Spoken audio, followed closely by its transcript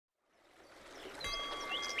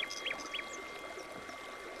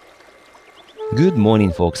Good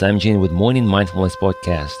morning, folks. I'm Jane with Morning Mindfulness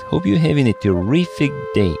Podcast. Hope you're having a terrific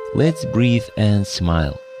day. Let's breathe and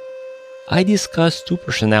smile. I discussed two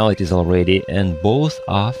personalities already, and both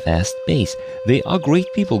are fast-paced. They are great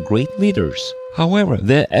people, great leaders. However,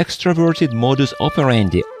 their extroverted modus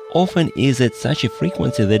operandi often is at such a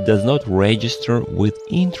frequency that does not register with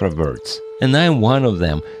introverts. And I'm one of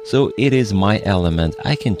them, so it is my element.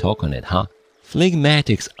 I can talk on it, huh?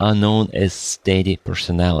 Phlegmatics are known as steady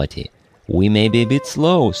personality. We may be a bit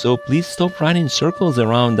slow, so please stop running circles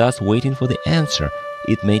around us waiting for the answer.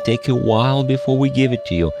 It may take a while before we give it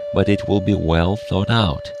to you, but it will be well thought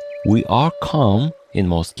out. We are calm, in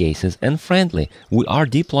most cases, and friendly. We are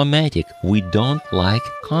diplomatic. We don't like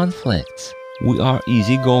conflicts. We are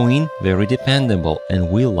easygoing, very dependable,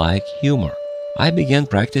 and we like humor. I began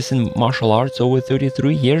practicing martial arts over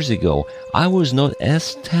 33 years ago. I was not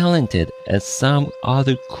as talented as some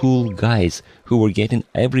other cool guys who were getting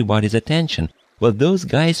everybody's attention, but those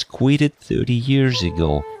guys quitted 30 years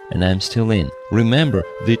ago, and I'm still in. Remember,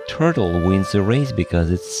 the turtle wins the race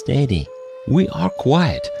because it's steady. We are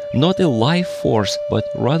quiet, not a life force, but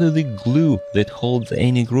rather the glue that holds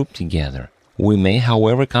any group together. We may,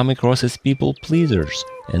 however, come across as people pleasers,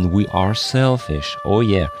 and we are selfish. Oh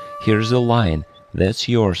yeah, here's a line. That's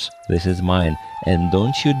yours, this is mine, and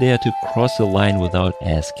don't you dare to cross the line without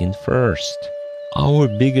asking first. Our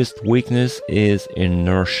biggest weakness is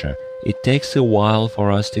inertia. It takes a while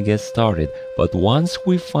for us to get started, but once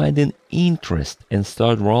we find an interest and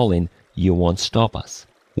start rolling, you won't stop us.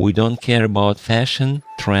 We don't care about fashion,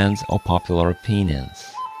 trends, or popular opinions.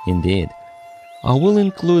 Indeed. I will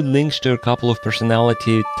include links to a couple of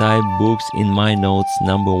personality-type books in my notes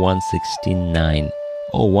number 169.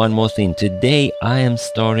 Oh, one more thing. Today, I am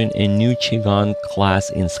starting a new Qigong class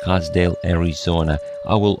in Scottsdale, Arizona.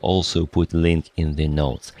 I will also put link in the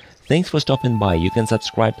notes. Thanks for stopping by. You can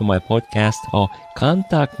subscribe to my podcast or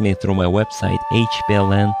contact me through my website,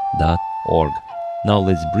 hpln.org. Now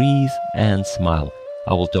let's breathe and smile.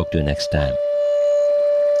 I will talk to you next time.